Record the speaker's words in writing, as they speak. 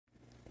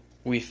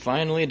We've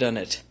finally done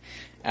it.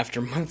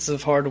 After months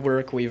of hard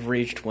work, we've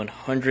reached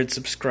 100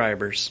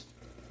 subscribers.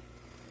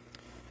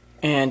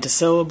 And to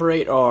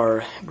celebrate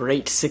our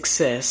great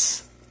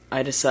success,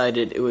 I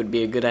decided it would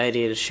be a good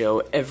idea to show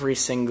every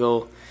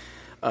single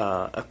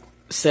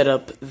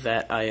setup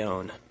that I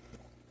own,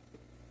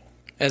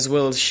 as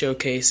well as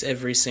showcase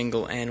every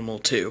single animal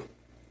too.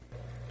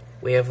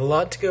 We have a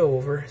lot to go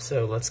over,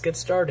 so let's get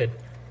started.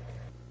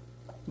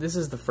 This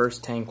is the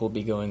first tank we'll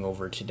be going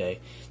over today.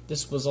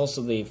 This was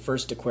also the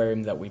first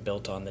aquarium that we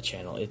built on the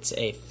channel. It's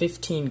a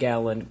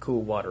 15-gallon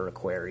cool water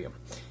aquarium,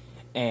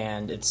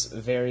 and it's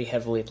very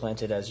heavily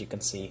planted, as you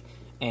can see,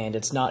 and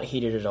it's not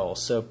heated at all.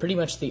 So pretty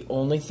much the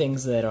only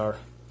things that are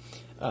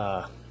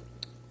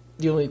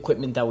the only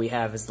equipment that we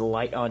have is the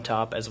light on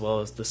top, as well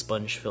as the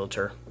sponge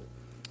filter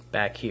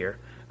back here,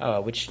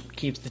 which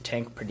keeps the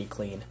tank pretty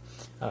clean.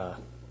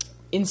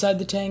 Inside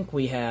the tank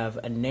we have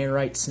a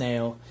Nerite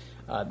snail.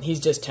 He's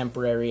just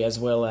temporary, as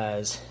well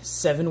as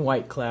 7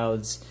 white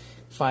clouds,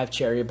 5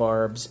 cherry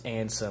barbs,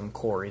 and some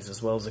cories,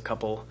 as well as a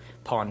couple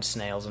pond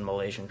snails and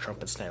Malaysian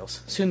trumpet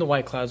snails. Soon the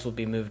white clouds will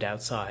be moved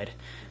outside,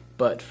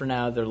 but for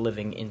now they're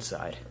living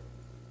inside.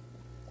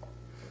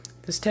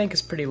 This tank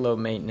is pretty low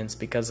maintenance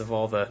because of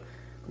all the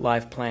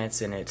live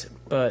plants in it,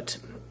 but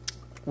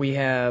we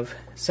have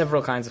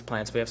several kinds of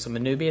plants. We have some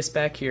Anubias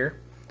back here,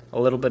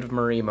 a little bit of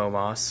Marimo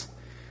moss,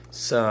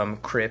 some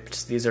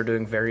crypts. These are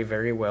doing very,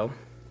 very well.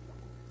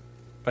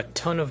 A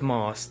ton of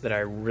moss that I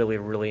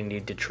really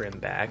need to trim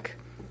back,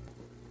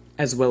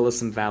 as well as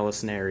some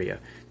Vallisneria.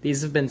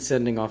 These have been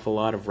sending off a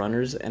lot of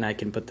runners, and I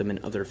can put them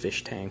in other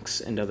fish tanks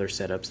and other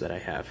setups that I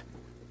have.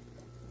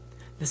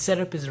 The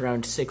setup is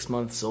around 6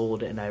 months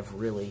old, and I've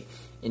really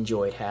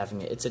enjoyed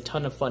having it. It's a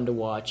ton of fun to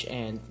watch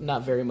and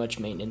not very much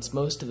maintenance.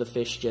 Most of the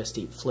fish just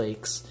eat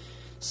flakes,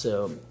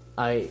 so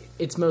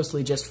it's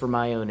mostly just for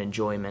my own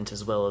enjoyment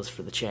as well as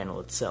for the channel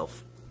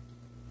itself.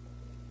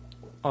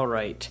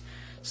 Alright.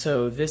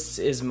 So this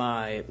is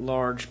my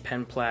large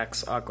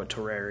Penplax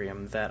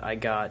aquaterrarium that I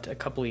got a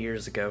couple of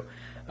years ago.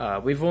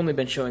 We've only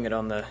been showing it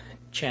on the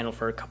channel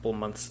for a couple of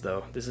months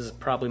though. This is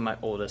probably my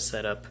oldest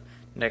setup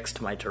next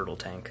to my turtle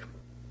tank.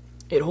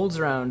 It holds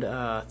around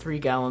 3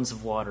 gallons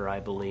of water, I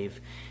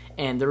believe,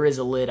 and there is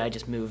a lid. I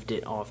just moved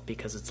it off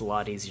because it's a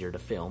lot easier to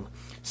film.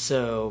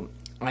 So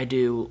I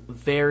do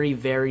very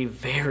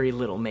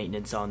little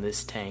maintenance on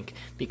this tank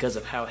because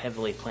of how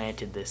heavily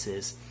planted this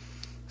is.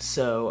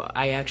 So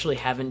I actually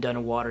haven't done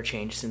a water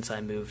change since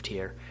I moved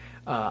here.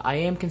 I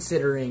am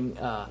considering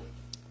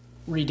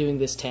redoing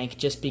this tank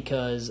just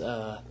because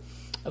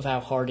of how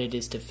hard it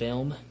is to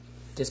film,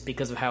 just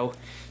because of how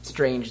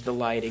strange the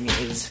lighting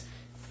is.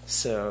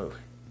 So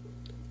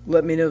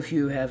let me know if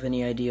you have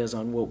any ideas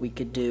on what we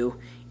could do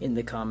in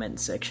the comment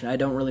section. I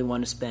don't really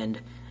want to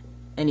spend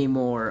any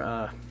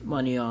more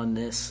money on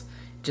this,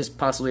 just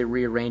possibly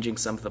rearranging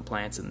some of the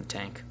plants in the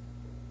tank.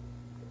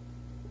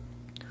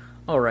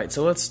 Alright,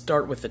 so let's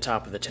start with the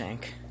top of the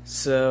tank.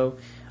 So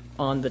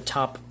on the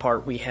top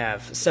part we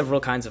have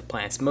several kinds of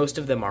plants. Most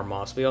of them are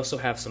moss. We also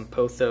have some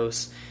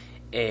pothos,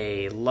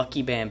 a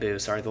lucky bamboo,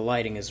 sorry the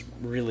lighting is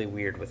really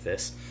weird with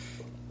this,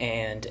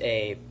 and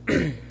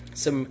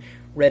some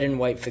red and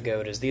white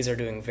fagotas. These are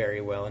doing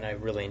very well and I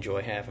really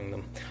enjoy having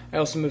them. I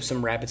also moved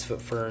some rabbit's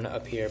foot fern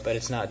up here, but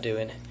it's not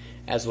doing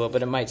as well,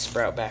 but it might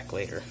sprout back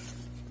later.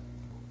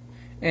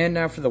 And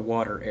now for the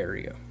water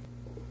area.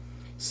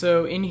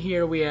 So in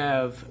here we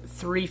have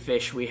 3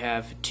 fish. We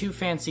have 2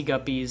 fancy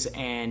guppies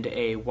and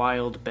a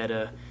wild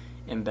betta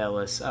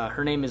embellus.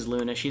 Her name is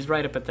Luna. She's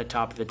right up at the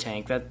top of the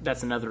tank.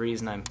 That's another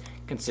reason I'm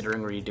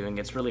considering redoing.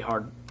 It's really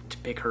hard to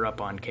pick her up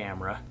on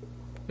camera.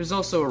 There's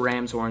also a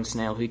ram's horn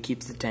snail who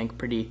keeps the tank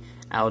pretty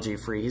algae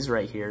free. He's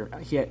right here.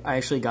 I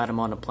actually got him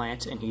on a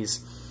plant and he's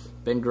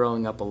been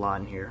growing up a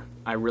lot in here.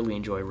 I really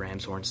enjoy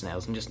ram's horn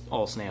snails and just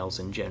all snails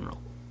in general.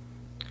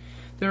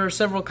 There are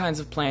several kinds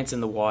of plants in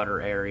the water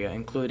area,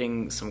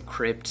 including some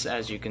crypts,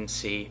 as you can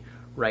see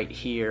right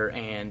here,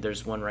 and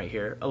there's one right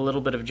here. A little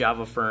bit of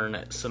java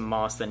fern, some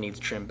moss that needs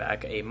trimmed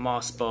back, a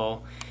moss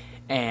ball,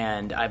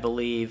 and I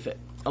believe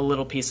a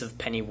little piece of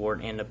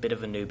pennywort and a bit of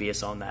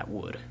Anubias on that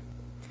wood.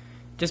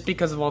 Just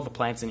because of all the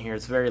plants in here,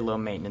 it's very low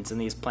maintenance, and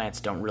these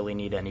plants don't really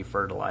need any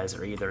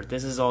fertilizer either.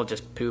 This is all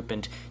just poop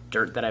and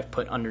dirt that I've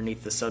put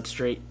underneath the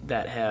substrate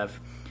that have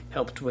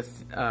helped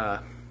with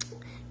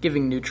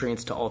giving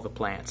nutrients to all the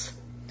plants.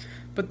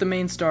 But the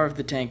main star of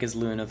the tank is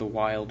Luna, the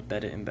wild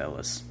betta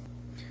embellus.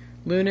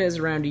 Luna is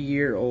around a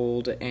year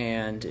old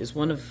and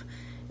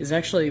is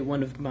actually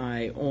one of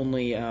my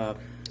only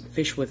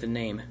fish with a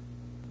name.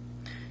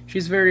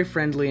 She's very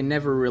friendly and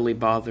never really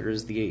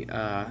bothers the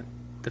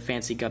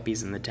fancy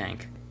guppies in the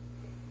tank.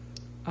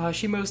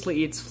 She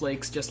mostly eats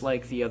flakes just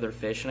like the other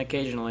fish, and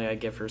occasionally I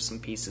give her some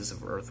pieces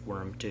of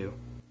earthworm too.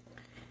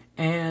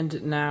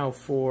 And now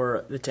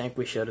for the tank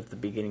we showed at the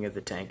beginning of the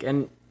tank,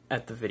 and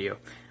at the video.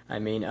 I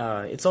mean,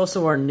 it's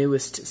also our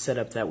newest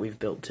setup that we've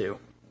built too.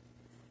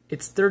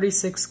 It's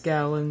 36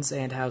 gallons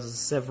and houses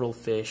several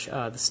fish,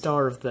 the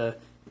star of the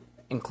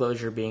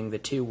enclosure being the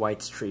 2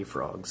 White's tree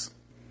frogs.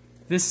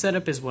 This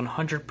setup is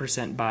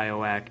 100%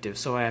 bioactive,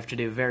 so I have to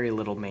do very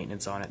little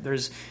maintenance on it.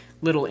 There's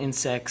little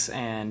insects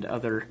and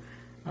other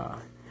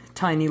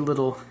tiny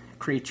little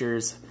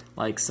creatures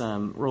like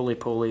some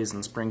roly-polies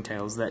and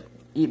springtails that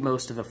eat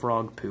most of the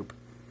frog poop.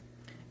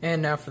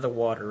 And now for the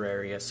water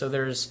area. So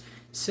there's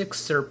 6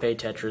 Serpae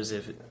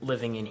tetras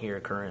living in here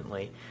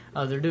currently.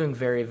 They're doing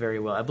very, very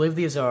well. I believe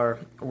these are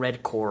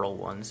red coral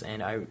ones,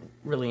 and I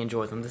really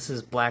enjoy them. This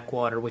is black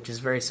water, which is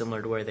very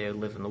similar to where they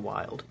live in the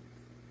wild.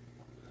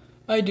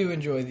 I do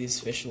enjoy these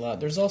fish a lot.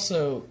 There's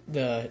also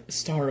the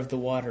star of the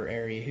water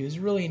area, who's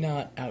really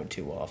not out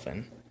too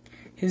often.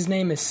 His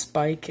name is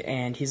Spike,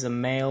 and he's a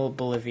male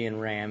Bolivian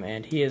ram,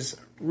 and he is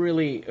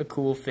really a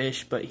cool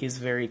fish, but he's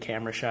very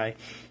camera shy.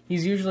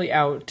 He's usually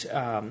out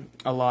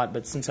a lot,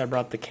 but since I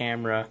brought the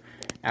camera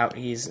out,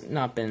 he's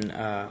not been,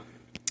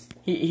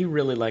 he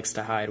really likes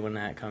to hide when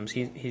that comes.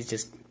 He's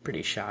just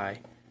pretty shy.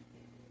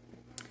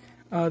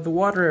 The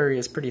water area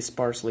is pretty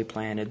sparsely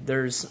planted.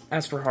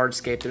 As for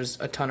hardscape, there's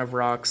a ton of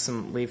rocks,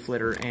 some leaf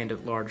litter, and a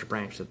large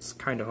branch that's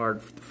kind of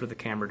hard for the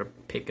camera to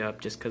pick up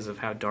just because of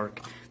how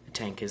dark the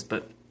tank is,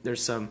 but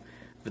there's some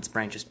of its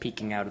branches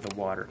peeking out of the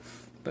water.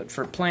 But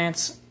for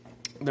plants,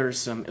 there's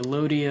some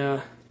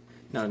Elodia,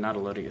 no, not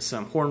Elodia,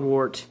 some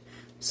hornwort,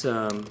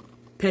 some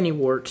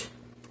pennywort,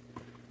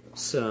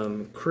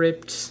 some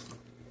crypt,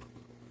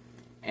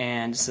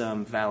 and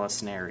some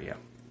vallisneria.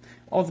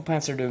 All the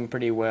plants are doing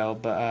pretty well,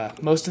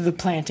 but most of the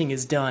planting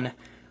is done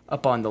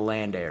up on the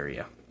land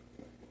area.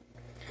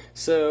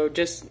 So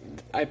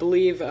I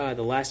believe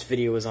the last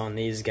video was on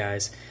these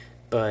guys,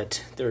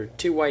 but there are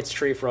 2 white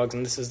tree frogs,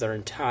 and this is their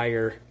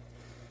entire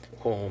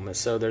home.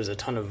 So there's a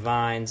ton of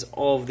vines.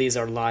 All of these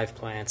are live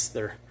plants.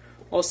 They're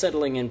all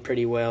settling in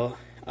pretty well.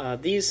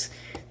 These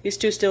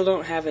 2 still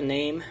don't have a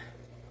name.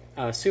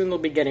 Soon they'll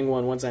be getting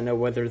one once I know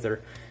whether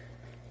they're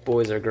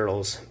boys or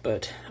girls,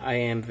 but I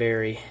am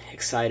very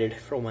excited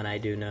for when I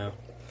do know.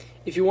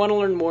 If you want to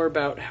learn more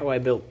about how I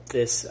built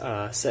this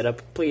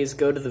setup, please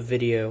go to the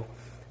video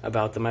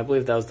about them. I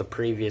believe that was the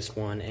previous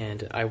one,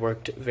 and I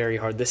worked very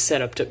hard. This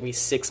setup took me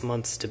 6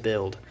 months to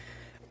build.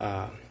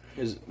 It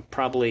was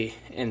probably,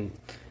 and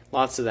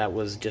lots of that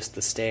was just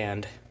the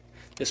stand.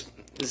 This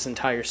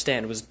entire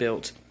stand was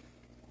built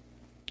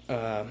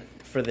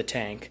for the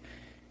tank.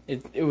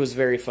 It was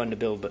very fun to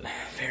build, but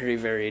very,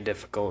 very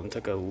difficult and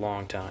took a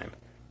long time.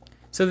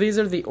 So these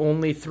are the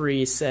only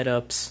 3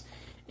 setups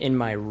in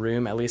my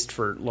room, at least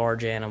for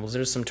large animals.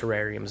 There's some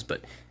terrariums,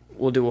 but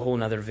we'll do a whole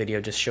nother video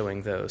just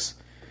showing those.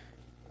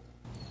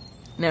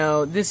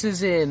 Now this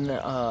is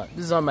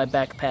on my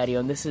back patio,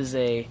 and this is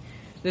a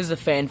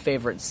fan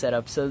favorite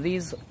setup. So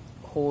these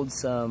hold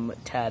some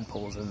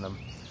tadpoles in them,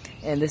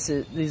 and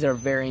these are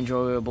very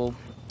enjoyable.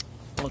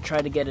 I'll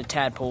try to get a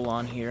tadpole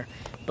on here,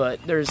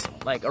 but there's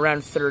like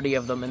around 30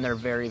 of them, and they're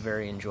very,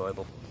 very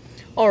enjoyable.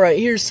 Alright,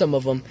 here's some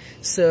of them.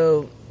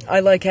 So I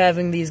like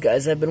having these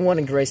guys. I've been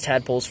wanting to raise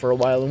tadpoles for a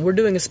while, and we're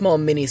doing a small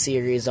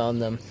mini-series on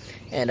them.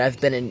 And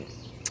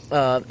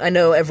I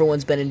know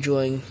everyone's been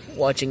enjoying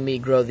watching me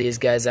grow these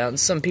guys out, and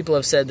some people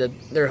have said that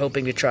they're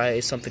hoping to try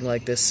something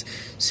like this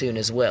soon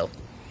as well.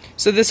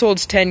 So this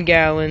holds 10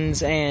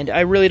 gallons, and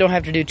I really don't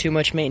have to do too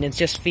much maintenance,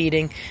 just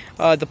feeding.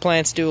 The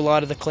plants do a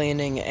lot of the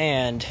cleaning,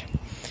 and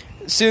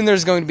soon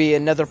there's going to be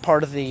another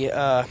part of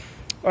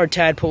our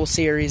tadpole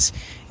series,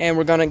 and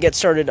we're going to get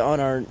started on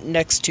our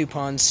next 2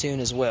 ponds soon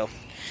as well.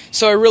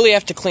 So I really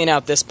have to clean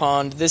out this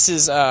pond.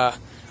 This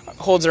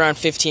holds around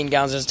 15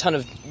 gallons. There's a ton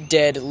of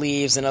dead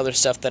leaves and other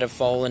stuff that have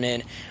fallen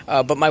in.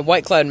 But my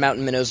white cloud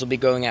mountain minnows will be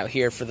going out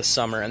here for the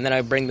summer, and then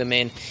I bring them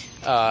in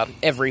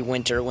every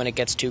winter when it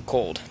gets too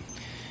cold.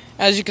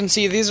 As you can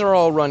see, these are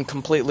all run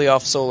completely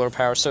off solar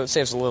power, so it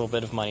saves a little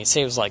bit of money. It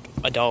saves like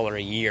 $1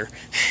 a year.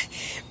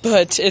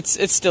 But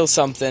it's still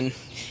something,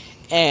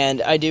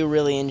 and I do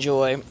really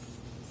enjoy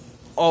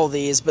all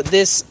these. But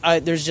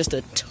there's just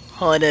a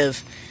ton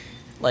of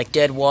like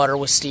dead water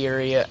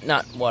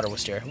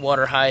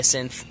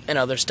hyacinth, and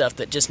other stuff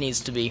that just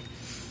needs to be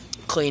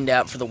cleaned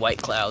out for the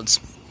white clouds.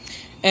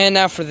 And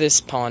now for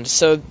this pond.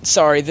 So,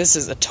 sorry, this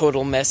is a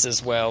total mess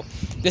as well.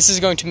 This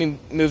is going to be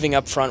moving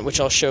up front, which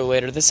I'll show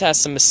later. This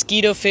has some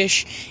mosquito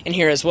fish in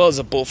here, as well as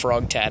a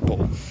bullfrog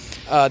tadpole.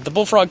 The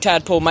bullfrog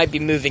tadpole might be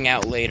moving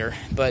out later,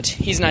 but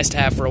he's nice to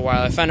have for a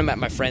while. I found him at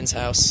my friend's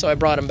house, so I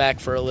brought him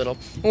back for a little.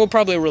 And we'll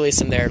probably release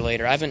him there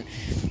later. I haven't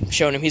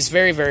shown him. He's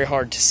very, very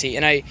hard to see.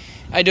 And I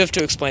do have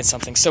to explain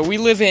something. So we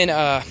live in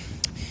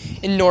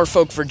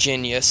Norfolk,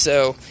 Virginia,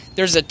 so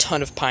there's a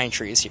ton of pine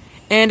trees here.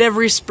 And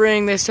every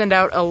spring they send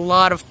out a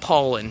lot of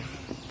pollen,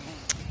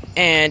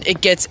 and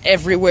it gets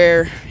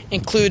everywhere,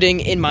 including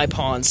in my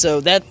pond. So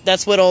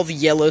that's what all the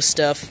yellow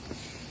stuff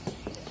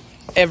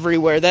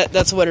everywhere.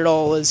 That's what it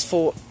all is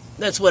for.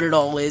 That's what it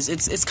all is.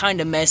 It's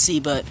kind of messy,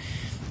 but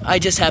I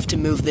just have to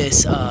move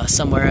this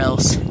somewhere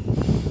else.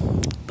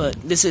 But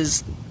this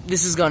is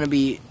going to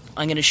be.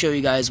 I'm going to show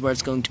you guys where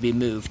it's going to be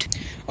moved.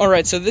 All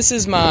right, so this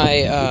is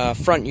my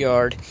front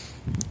yard.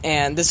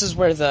 And this is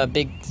where the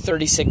big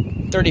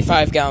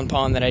 35-gallon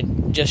pond that I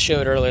just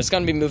showed earlier is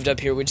going to be moved up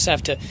here. We just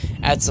have to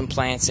add some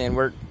plants in.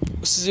 We're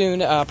soon,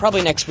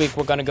 probably next week,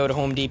 we're going to go to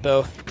Home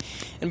Depot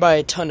and buy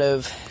a ton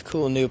of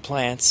cool new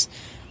plants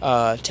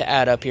to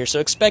add up here. So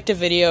expect a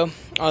video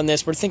on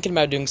this. We're thinking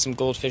about doing some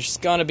goldfish. It's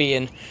going to be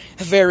a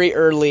very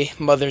early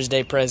Mother's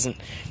Day present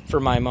for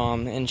my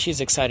mom, and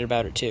she's excited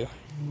about it too.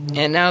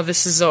 And now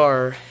this is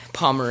our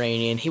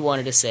Pomeranian. He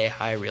wanted to say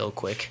hi real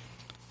quick.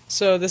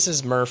 So this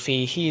is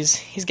Murphy.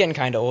 He's getting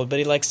kind of old, but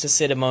he likes to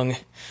sit among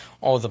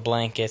all the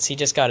blankets. He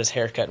just got his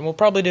hair cut, and we'll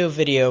probably do a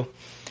video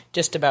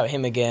just about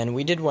him again.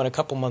 We did one a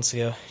couple months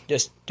ago,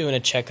 just doing a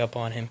checkup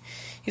on him.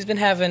 He's been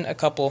having a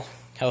couple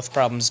health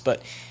problems,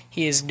 but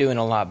he is doing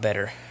a lot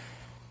better.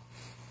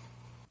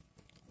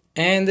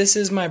 And this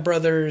is my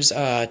brother's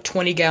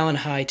 20-gallon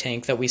high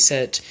tank that we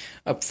set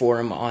up for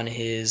him on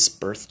his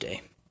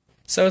birthday.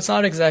 So it's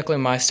not exactly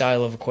my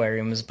style of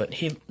aquariums, but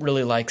he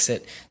really likes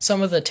it.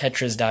 Some of the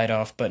tetras died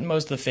off, but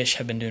most of the fish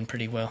have been doing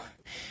pretty well.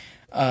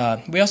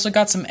 We also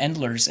got some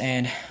Endlers,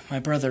 and my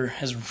brother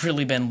has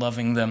really been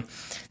loving them.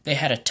 They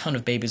had a ton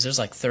of babies. There's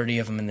like 30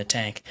 of them in the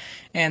tank.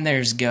 And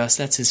there's Gus.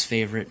 That's his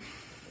favorite.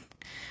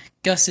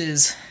 Gus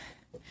is...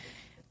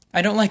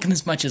 I don't like him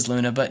as much as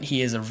Luna, but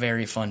he is a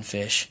very fun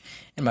fish,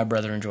 and my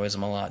brother enjoys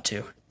him a lot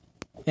too.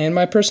 And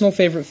my personal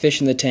favorite fish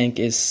in the tank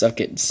is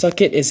Sucket.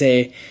 Sucket is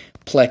a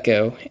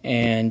pleco,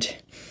 and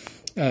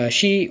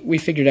we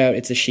figured out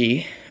it's a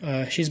she.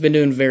 She's been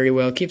doing very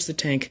well, keeps the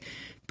tank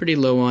pretty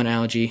low on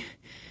algae.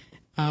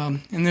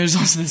 And there's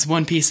also this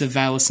one piece of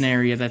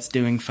Vallisneria that's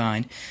doing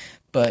fine,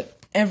 but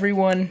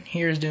everyone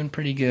here is doing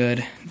pretty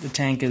good. The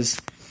tank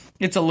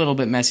it's a little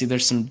bit messy.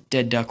 There's some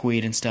dead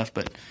duckweed and stuff,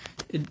 but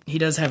he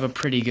does have a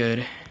pretty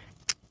good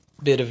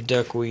bit of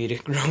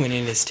duckweed growing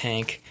in his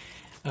tank.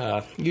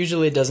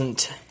 Usually it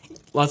doesn't.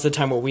 Lots of the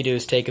time what we do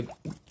is take a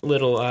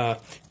little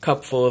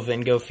cup full of it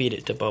and go feed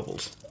it to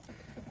Bubbles.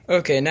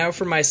 Okay, now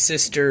for my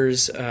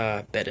sister's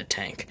betta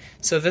tank.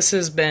 So this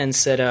has been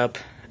set up.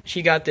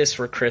 She got this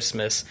for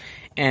Christmas,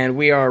 and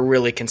we are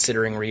really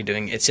considering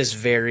redoing it. It's just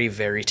very,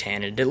 very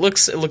tanned. It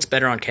looks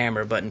better on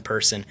camera, but in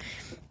person,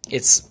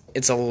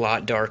 it's a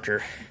lot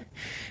darker.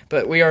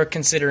 But we are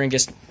considering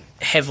just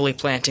heavily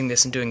planting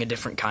this and doing a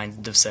different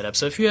kind of setup.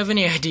 So if you have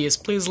any ideas,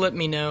 please let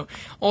me know.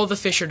 All the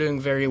fish are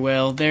doing very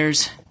well.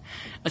 There's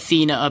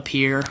Athena up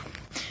here.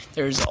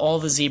 There's all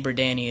the zebra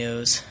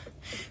danios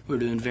who are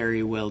doing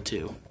very well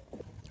too.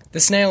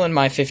 The snail in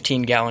my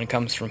 15-gallon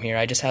comes from here.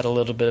 I just had a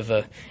little bit of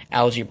a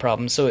algae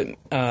problem, so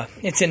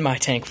it's in my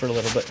tank for a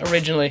little bit.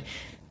 Originally,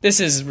 this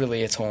is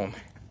really its home.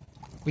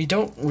 We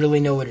don't really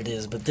know what it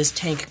is, but this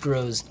tank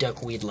grows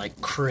duckweed like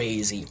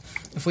crazy.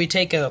 If we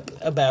take up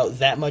about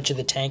that much of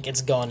the tank,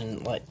 it's gone,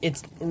 and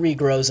it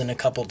regrows in a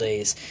couple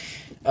days.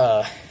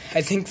 I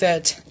think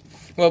that,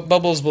 well,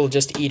 Bubbles will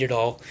just eat it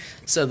all,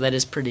 so that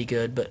is pretty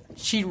good, but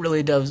she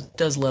really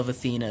does love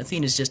Athena.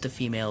 Athena's just a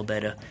female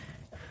betta.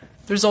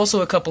 There's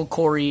also a couple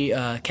Cory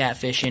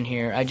catfish in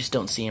here. I just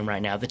don't see them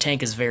right now. The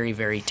tank is very,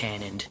 very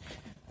tanned,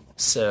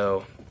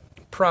 so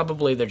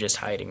probably they're just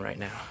hiding right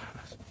now.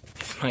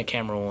 If my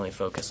camera will only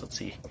focus, let's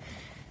see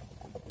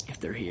if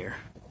they're here.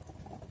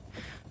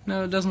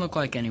 No, it doesn't look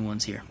like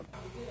anyone's here.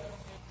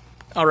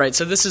 Alright,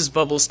 so this is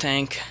Bubbles'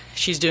 tank.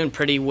 She's doing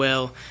pretty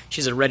well.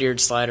 She's a red-eared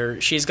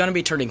slider. She's going to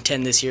be turning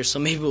 10 this year, so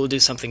maybe we'll do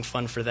something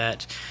fun for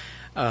that.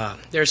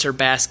 There's her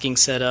basking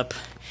setup.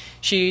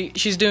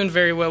 She's doing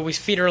very well. We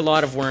feed her a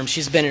lot of worms.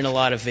 She's been in a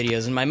lot of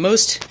videos, and my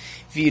most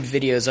viewed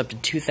video is up to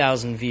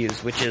 2,000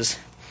 views, which is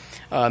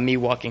me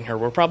walking her.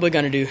 We're probably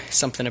going to do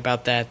something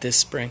about that this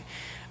spring.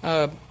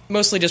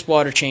 Mostly just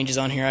water changes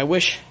on here. I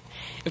wish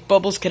if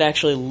Bubbles could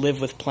actually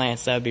live with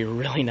plants, that would be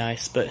really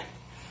nice, but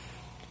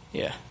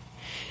yeah.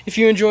 If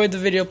you enjoyed the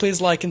video, please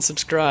like and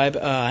subscribe.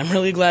 I'm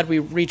really glad we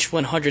reached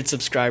 100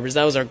 subscribers.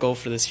 That was our goal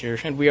for this year,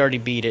 and we already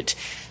beat it.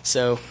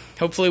 So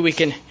hopefully we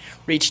can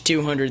reach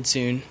 200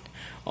 soon.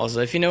 Also,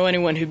 if you know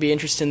anyone who'd be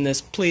interested in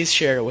this, please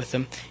share it with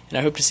them, and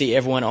I hope to see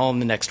everyone all in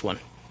the next one.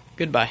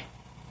 Goodbye.